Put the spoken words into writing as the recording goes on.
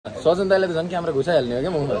सजन दाइले त झन् क्यामेरा घुसाइहाल्ने हो क्या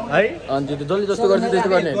मुखमा है अनि त्यो जसले जस्तो गर्छ त्यस्तो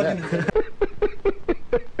गर्ने हैन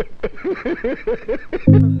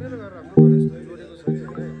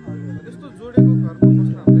त्यस्तो जोडेको घरमा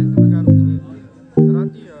बस्न हामीलाई एकदमै गाह्रो हुन्छ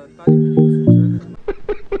राति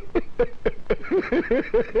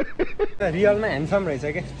ताली रियलमा ह्यान्डसम रहेछ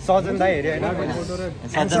के सजन दाइ हेरे हैन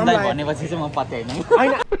सजन दाइ भनेपछि चाहिँ म पत्ते हैन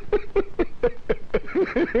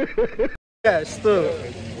यस्तो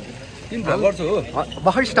तिन भर्खर छु हो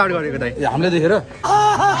भर्खर स्टार्ट गरेको दाइ हामीले देखेर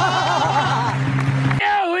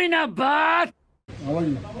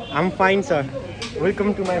I'm fine sir. Welcome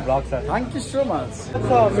to my vlog sir. Thank you so much.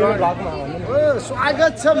 मेरो vlogमा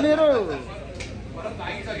स्वागत छ मेरो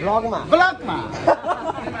vlogमा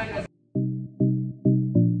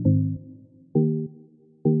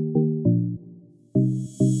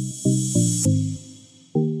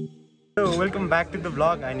So welcome back to the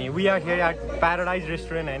vlog and we are here at Paradise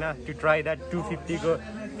Restaurant हैन to try that 250 को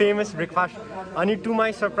famous breakfast अनि to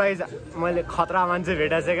my surprise मैले खतरा मान्छे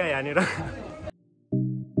भेटाछ के यहाँनिर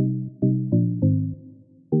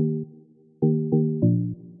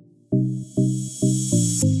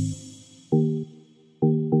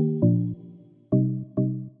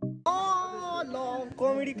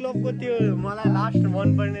कमेडी क्लबको त्यो मलाई लास्ट मन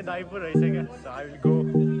पर्ने दाइ पो रहेछ क्या so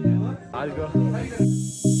I'll go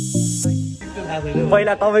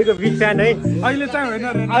पहिला तपाईको बिग फ्यान है अहिले चाहिँ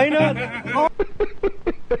हैन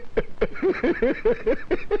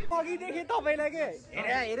अघि देखि तपाईलाई के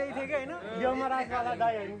हेरै थिए के हैन यमराज वाला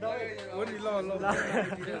दाइ हैन तपाई हो नि ल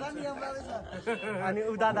अनि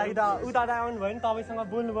उता दाइ आउनु भयो नि तपाईसँग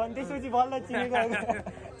बोल्नु भयो नि त्यसपछि बल्ल चिनेको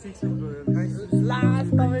लास्ट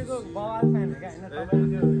तपाईको बवाल फ्यान हो के हैन तपाईले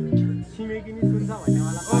त्यो छिमेकी नि सुन्छ भन्ने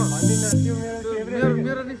वाला भन्दिन त्यो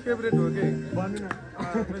मेरो नि फेभरेट हो के भन्दिन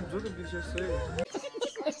जो त विशेष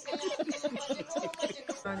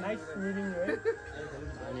चाहिँ नाइस मिटिङ हो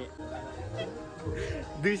अनि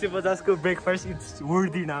 250 को ब्रेकफास्ट इट्स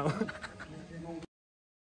वर्दी नाउ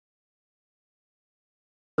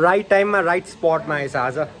राइट टाइममा राइट स्पटमा आएछ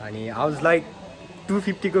आज अनि आई वाज लाइक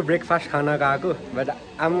 250 को ब्रेकफास्ट खान गएको but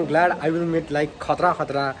I am glad I will met like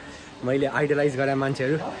खतरा मैले आइडलाइज गरे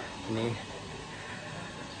मान्छेहरू अनि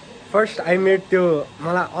फर्स्ट आई मेट त्यो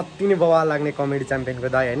मलाई अति नै बवाल लाग्ने कमेडी च्याम्पियनको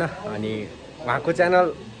दाइ हैन अनि उहाँको च्यानल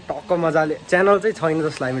टक्क मजाले च्यानल चाहिँ छैन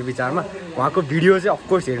जस्तो लाग्यो मेरो विचारमा उहाँको भिडियो चाहिँ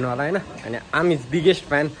अफकोर्स हेर्नु होला हैन अनि आम इज बिगेस्ट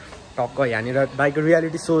फ्यान टक्क यहाँनिर दाइको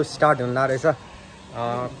रियालिटी सो स्टार्ट हुँदा रहेछ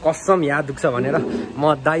कसम याद दुख्छ भनेर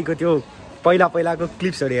म दाइको त्यो पहिलाको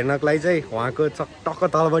क्लिप्सहरू हेर्नको लागि चाहिँ उहाँको टक्क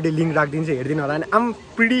तलपट्टि लिङ्क राखिदिन्छु हेरिदिनु होला अनि आम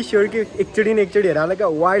प्रिटी स्योर कि एकचोटि हेरेर होला क्या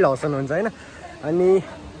वाइल्ड हसन हुन्छ होइन अनि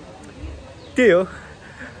त्यही हो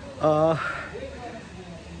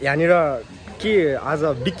यहाँनिर के आज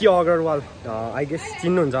बिक्की अग्रवाल आई गेस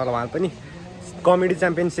चिन्नुहुन्छ होला उहाँ पनि कमेडी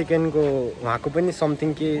च्याम्पियन सेकेन्डको उहाँको पनि समथिङ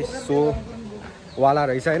के सोवाला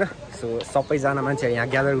रहेछ होइन सो सबैजना मान्छेहरू यहाँ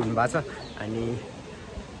ग्यादर हुनुभएको छ अनि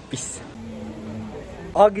पिस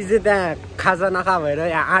अघि चाहिँ त्यहाँ खाजा नखा भएर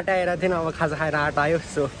यहाँ आँटा आएर थिएन अब खाजा खाएर आँटा आयो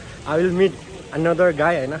so I will meet another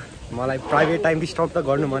गाई होइन मलाई प्राइभेट टाइम डिस्टर्ब त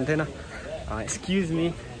गर्नु मन थिएन एक्सक्युज मी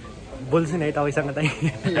बोल्छु नि है तपाईँसँग दाइ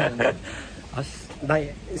हस् दाइ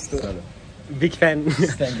यस्तो बिग फ्यान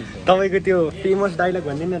तपाईँको त्यो फेमस डाइलग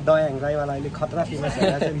भनिदिनु न दयाङ राईवाला अहिले खतरा फेमस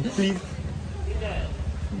भइरहेको छ नि प्लिज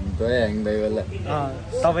दयाङ दाइवाला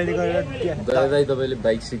तपाईँले गरेर दाइ तपाईँले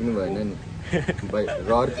बाइक सिक्नु भएन नि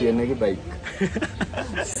रहर थिएन कि बाइक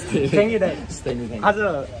थ्याङ्क यू दाइ आज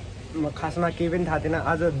खासमा केही पनि थाहा थिएन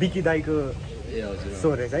आज बिक्की दाइको सो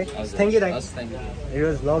रहेछ है थ्याङ्क यू दाइ it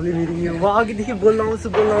was lovely meeting you म अघिदेखि बोल्न आउँछु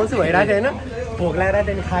भइरहेको थियो होइन भोक लगाएर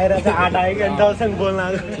त्यहाँदेखि खाएर चाहिँ आँटा आयो कि अनि तपाईँसँग बोल्न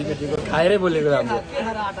आएको खाएरै बोलेको राम्रो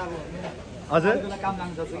हजुर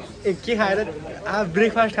ए के खाएर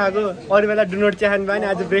ब्रेकफास्ट खाएको अरू बेला डुनोट चिया खानु पायो नि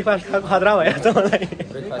आज ब्रेकफास्ट खाएको खतरा भइरहेको छ मलाई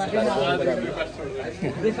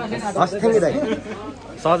हस् थ्याङ्क यू दाइ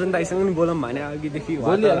सजन दाइसँग पनि बोलौँ भने अघिदेखि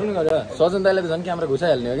बोलिहाल्नु नि गरेर सजन दाइले त झन् क्यामेरा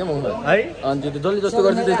घुसाइहाल्ने हो क्या मुखमा है अनि त्यो जसले जस्तो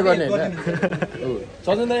गर्छ त्यस्तो गर्ने होइन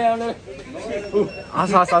सजन दाइ आउने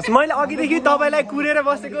हस् मैले अघिदेखि तपाईँलाई कुरेर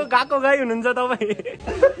बसेको गएको गाई हुनुहुन्छ तपाईँ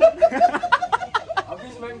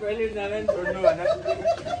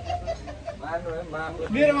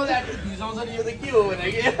मेरोमा भिजाउँछ नि यो त के हो भने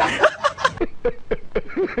कि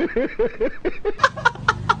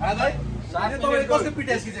तपाईँले कसको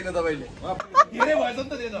पिटास खिचेको तपाईँले धेरै भएछ नि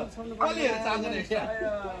त त्यो त कसले हेरे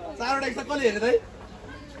चारवटा एक्स्ट्रा कसले हेरे दाइ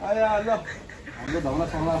आया ल हाम्रो धमला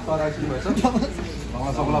समला सरासी भएछ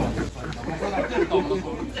धमला समला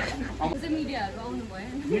भन्छ मिडियाहरु आउनु भयो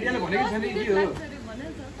मिडियाले भनेको छैन के हो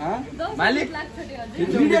मालिक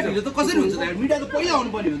मिडिया भिडियो त कसरी हुन्छ त मिडिया त पहिला आउनु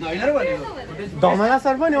पर्ने हो त हैन र भनेको धमला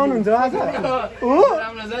सर पनि आउनुहुन्छ आज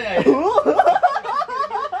राम्रो छ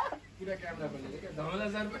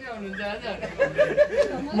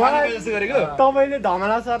मलाई जस्तो गरेको तपाईँले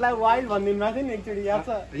धमला सरलाई वाइल्ड भनिदिनु भएको थियो नि एकचोटि याद छ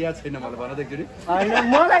याद छैन मलाई भन त एकचोटि होइन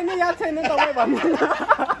मलाई नै याद छैन तपाईँ भन्नु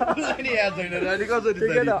नि याद छैन अहिले कसरी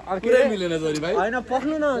पुरै मिलेन सरी भाइ होइन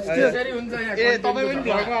पक्नु न यसरी हुन्छ यहाँ ए तपाईँ पनि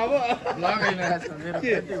भ्लगमा अब भ्लग होइन मेरो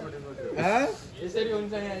यसरी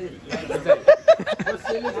हुन्छ यहाँ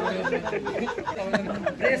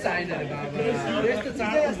प्रेस आइन प्रेस त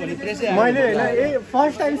चाँडो पनि प्रेसै मैले होइन ए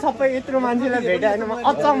फर्स्ट टाइम सबै यत्रो मान्छेलाई भेटेँ होइन म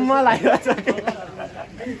अचम्म लागिरहेछ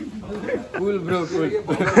कुल ब्रो कुल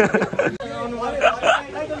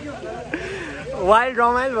वाइल्ड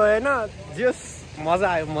रमाइलो भयो होइन जस मजा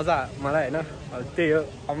आयो मजा मलाई होइन त्यही हो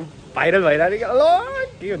अब भाइरल भइरहेको थियो ल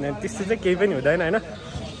के हुँदैन त्यस्तो चाहिँ केही पनि हुँदैन होइन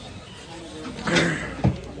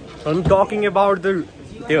टकिङ अबाउट द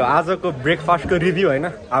त्यो आजको ब्रेकफास्टको रिभ्यू होइन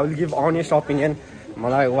I will give honest opinion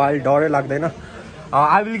मलाई वाइल्ड डरै लाग्दैन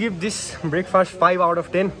I will give this breakfast 5 out of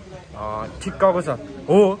 10 ठिक्कको छ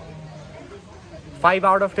हो 5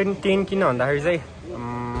 आउट अफ 10 किन भन्दाखेरि चाहिँ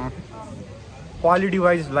क्वालिटी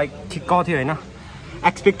वाइज लाइक ठिक्क थियो होइन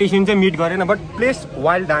एक्सपेक्टेसन चाहिँ मिट गरेन बट प्लेस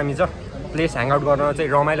वाइल्ड दामी छ प्लेस ह्याङआउट गर्न चाहिँ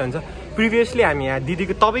रमाइलो हुन्छ प्रिभियसली हामी यहाँ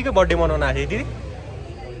दिदीको तपाईँको बर्थडे मनाउन आएको थियो दिदी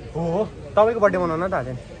हो तपाईँको बर्थडे मनाउन त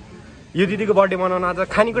आएको यो दिदीको बर्थडे मनाउन आज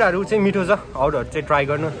खानेकुराहरू चाहिँ मिठो छ अरूहरू चाहिँ ट्राई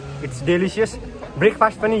गर्नु इट्स डेलिसियस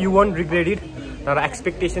ब्रेकफास्ट पनि यु वन्ट रिग्रेट इट तर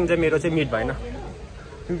एक्सपेक्टेसन चाहिँ मेरो चाहिँ मिट भएन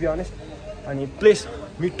टु बी अनेस्ट अनि प्लेस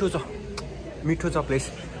मिठो छ प्लेस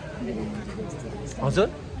हजुर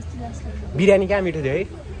बिरयानी कहाँ मिठो थियो है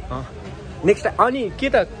नेक्स्ट अनि के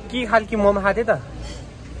त के खालको मोमो खाएको थिएँ त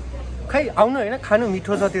खै आउनु होइन खानु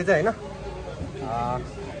मिठो छ त्यो चाहिँ होइन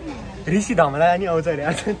ऋषि धमला नि आउँछ अरे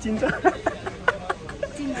आज चिन्छ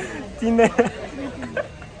चिन्दैन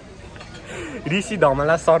ऋषि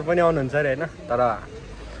धमला सर पनि आउनुहुन्छ अरे होइन तर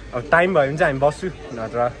अब टाइम भयो भने चाहिँ हामी बस्छु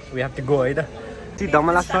नत्र वी हेभ टु गो है त ऋषि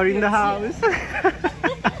Dhamala sir in the house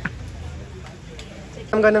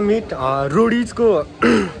आम गर्न मिट रोडिजको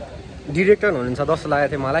डिरेक्टर हुनुहुन्छ जस्तो लागेको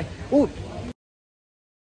थियो मलाई ऊ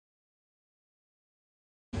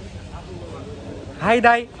हाई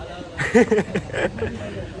दाई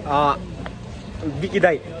बिकी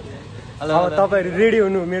दाई अब तपाईँहरू रेडी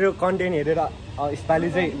हुनु मेरो कन्टेन्ट हेरेर यसपालि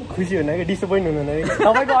चाहिँ खुसी हुन कि डिसपोइन्ट हुनुहुन्न कि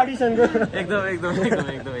तपाईँको अडिसनको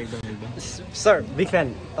एकदम सर बिग फ्यान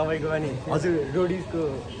तपाईँको पनि हजुर रोडिजको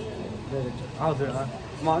हजुर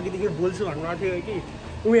म अघिदेखि बोल्छु भन्नु थियो कि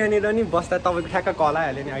ऊ यहाँनिर नि बस्दा तपाईँको ठ्याक्क कल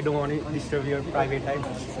आइहाल्यो नि I don't want disturb your private time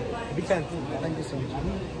big fan thank you so much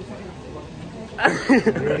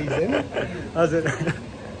हजुर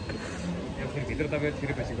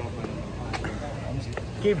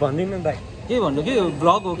केही भन्दिनँ दाइ के भन्नु कि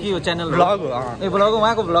ब्लग हो कि यो च्यानल ब्लग हो ए ब्लग हो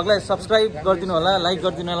उहाँको ब्लगलाई सब्सक्राइब गरिदिनु होला लाइक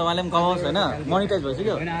गरिदिनु होला उहाँले पनि कमाओस् होइन मोनिटाइज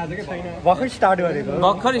भइसक्यो भर्खर स्टार्ट गरेको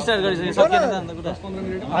भर्खर स्टार्ट गरिसक्यो सकिएन त अन्त कुरा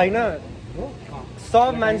होइन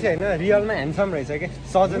सब मान्छे होइन रियलमा ह्यान्डसम रहेछ क्या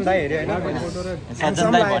सजन दाई हेऱ्यो होइन सज्जन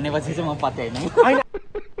दाइ भनेपछि चाहिँ म पत्याइन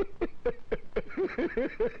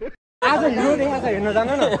आज हिरो देखाएको छ हेर्न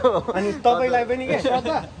जानु न अनि तपाईँलाई पनि के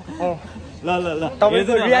ल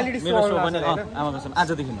तपाईँको रियालिटी मेरो सो सो पनि होइन आमा कसम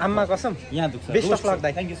आजदेखि आम्मा कसम यहाँ दुख्छ बेस्ट अफ लक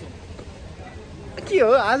दाइ थ्याङ्क यू सो के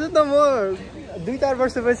हो आज त म 2-4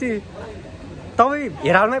 वर्षपछि तपाईँ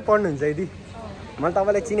हेरालमै पढ्नुहुन्छ है दि मैले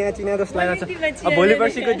तपाईँलाई चिने जस्तो लागेको छ अब भोलि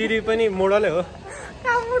पर्सिको दिदी पनि मोडलै हो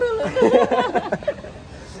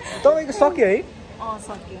तपाईँको सक्यो है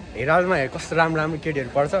हेरालमा हेर कस्तो राम्रो केटीहरू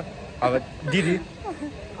पढ्छ अब दिदी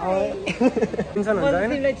चिन्छ हुन्छ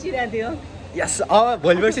होइन यस अब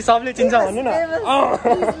भोलि पर्सि सबले चिन्छ भन्नु न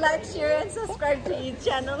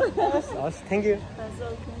हस् थ्याङ्क यू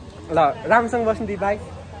ल राम्रोसँग बस्नु दिदी बाई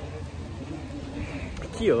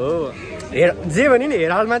के हो जे भने नि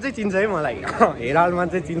हेरालमा चाहिँ चिन्छ है मलाई हेरालमा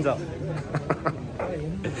चाहिँ चिन्छ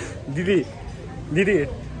दिदी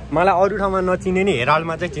मलाई अरू ठाउँमा नचिने नि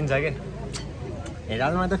हेरालमा चाहिँ चिन्छ क्या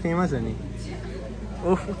हेरालमा त फेमस हो नि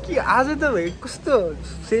ओह के आज त कस्तो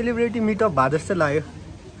सेलिब्रेटी मिटअप भए जस्तो लाग्यो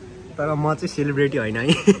तर म चाहिँ सेलिब्रेटी होइन है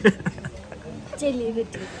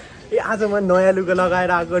ए आज म नयाँ लुगा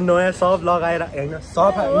लगाएर आएको नयाँ सब लगाएर होइन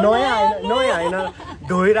सफा नयाँ होइन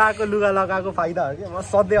धोएर आएको लुगा लगाएको फाइदा हो कि म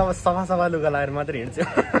सधैँ अब सफा लुगा लगाएर मात्रै हिँड्छु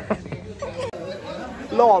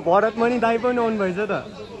ल भरतमणि दाई पनि आउनु भएछ त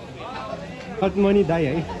भरतमणि दाई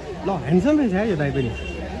है ल ह्यान्डसम रहेछ है यो दाई पनि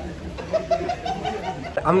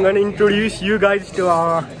I'm gonna introduce you guys to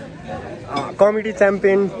comedy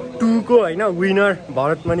champion 2 को होइन विनर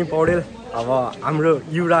भरतमणि पौडेल अब हाम्रो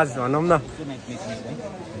युवराज भनौँ न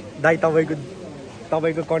दाइ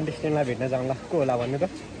तपाईँको कन्टेस्टेन्टलाई भेट्न जाउँ ल को होला भन्नु त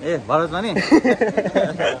ए भरतमणि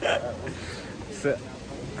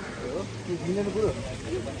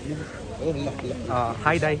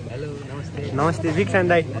हाई दाई नमस्ते बिग फ्यान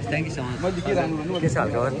दाई थ्याङ्क यू सो मच के छ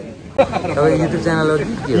हालखबर तपाईँ युट्युब च्यानल हो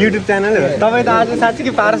कि युट्युब च्यानल हो तपाईँ त आज साँच्चै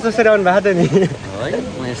कि पारस जसरी आउनु भएको थियो नि है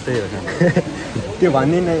म यस्तै हो त्यो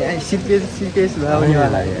भन्दिनँ सिपेस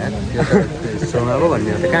आउनेवाला सोमा पो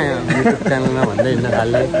भन्ने हो त कहाँ युट्युब च्यानलमा भन्दै हिँड्न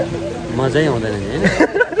थाल्ने मजै आउँदैन नि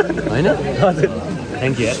होइन हजुर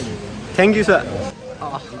thank you thank you sir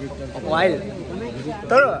wild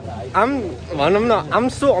तर भनौँ न आम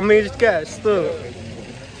सो अमेज्ड क्या यस्तो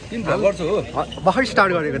किन गर्छु हो भर्खर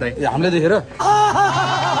स्टार्ट गरेको दाइ हामीले देखेर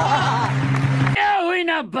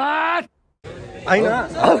होइन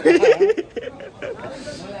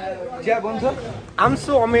चिया बन्छ आम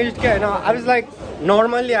सो अमेज्ड क्या होइन आई वाज लाइक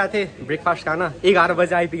नर्मल्ली आएको थिएँ ब्रेकफास्ट खान 11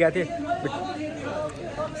 बजे आइपुगेको थिएँ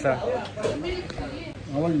sir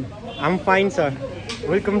I'm fine sir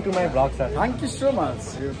welcome to my blog sir thank you so much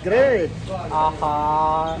great आहा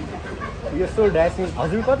यो सो ड्यासिङ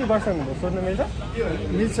हजुर कति वर्ष हुनुभयो सोध्नु मिल्छ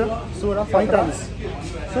मिल्छ 16 45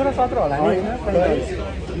 17 होला नि होइन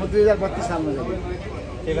 45 म 2032 सालमा गएँ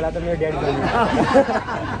त्यो बेला त मेरो ड्याडी बहिनी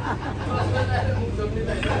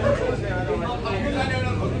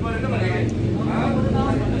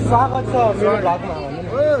स्वागत छ मेरो ब्लगमा भन्नु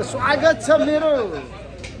ओ स्वागत छ मेरो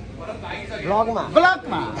ब्लगमा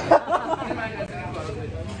ब्लगमा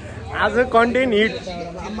आज कन्टेन्ट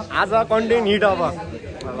हिट अब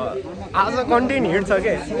आज कन्टेन्ट हिट छ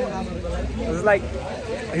के like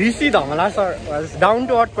Rishi Dhamala sir was down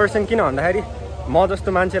to earth person किन भन्दाखेरि म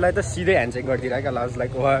जस्तो मान्छेलाई त सिधै ह्यान्डसेक गरिदिरहेको क्या लाज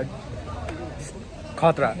लाइक वाट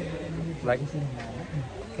खतरा लाइक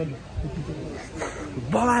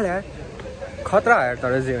बवाल यार खतरा यार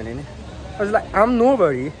तर जे भने नि was like I'm no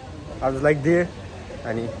body I was like there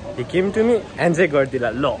अनि he came to me handshake गरिदिला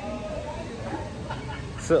ल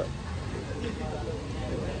सो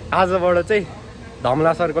आजबाट चाहिँ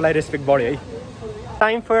धमला सरको लागि रेस्पेक्ट बढ्यो है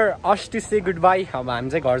time for us to say good by अब हामी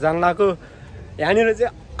चाहिँ घर जानु लाग्यो यहाँनिर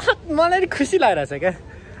चाहिँ मलाई नि खुसी लागिरहेछ क्या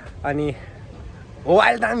अनि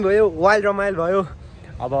वाइल्ड दाम भयो वाइल्ड रमाइलो भयो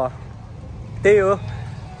अब त्यही हो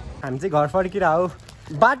हामी चाहिँ घर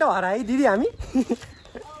फर्किरहेको बाटो हरायो दिदी हामी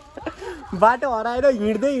बाटो हराएर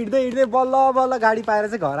हिँड्दै बल्ल बल्ल गाडी पाएर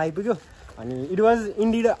चाहिँ घर आइपुग्यो अनि इट वाज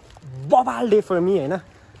इन्डिड बबाल डे फर मी होइन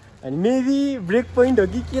अनि मेबी ब्रेक पोइन्ट हो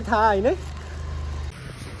कि के थाहा होइन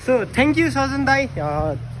सो थ्याङ्क यू सजन दाई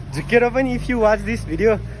झुकेर पनि if you watch this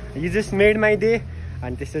video you just made my day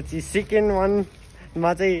अनि त्यसपछि सेकेन्ड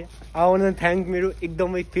वानमा चाहिँ आउन थ्याङ्क मेरो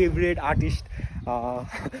एकदमै फेभरेट आर्टिस्ट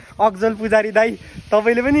अक्जल पुजारी दाई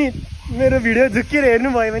तपाईँले पनि मेरो भिडियो झुकेर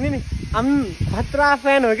हेर्नुभयो भने नि आम खतरा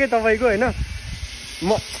फ्यान हो कि तपाईँको होइन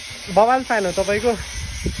म बवाल फ्यान हो तपाईँको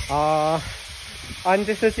अनि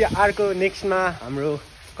त्यसपछि अर्को नेक्स्टमा हाम्रो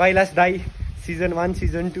कैलाश दाई सिजन 1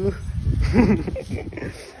 सिजन 2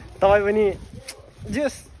 तपाईँ पनि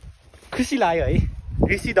जस खुसी लाग्यो है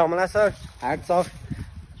ऋषि Dhamala sir hats off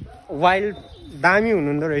wild दामी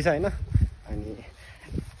हुनुहुँदो रहेछ होइन अनि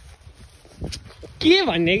के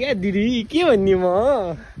भन्ने क्या दिदी के भन्ने म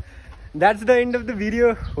that's the and of the video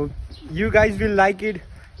you guys will like it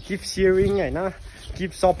keep sharing होइन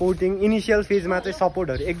किप सपोर्टिङ इनिसियल फेजमा चाहिँ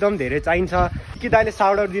सपोर्टहरू एकदम धेरै चाहिन्छ बिकी दाईले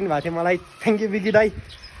साउट आउट दिनुभएको थियो मलाई थ्याङ्क यू बिकी दाई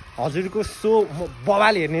हजुरको सो म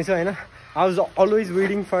बवाल हेर्नेछु होइन I was always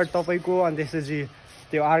waiting for तपाईँको अनि त्यसपछि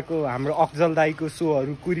त्यो अर्को हाम्रो अक्जल दाईको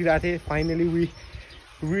सोहरू कुरिरहेको थिएँ finally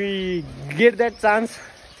we get that chance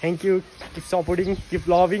thank you keep supporting keep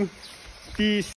loving piece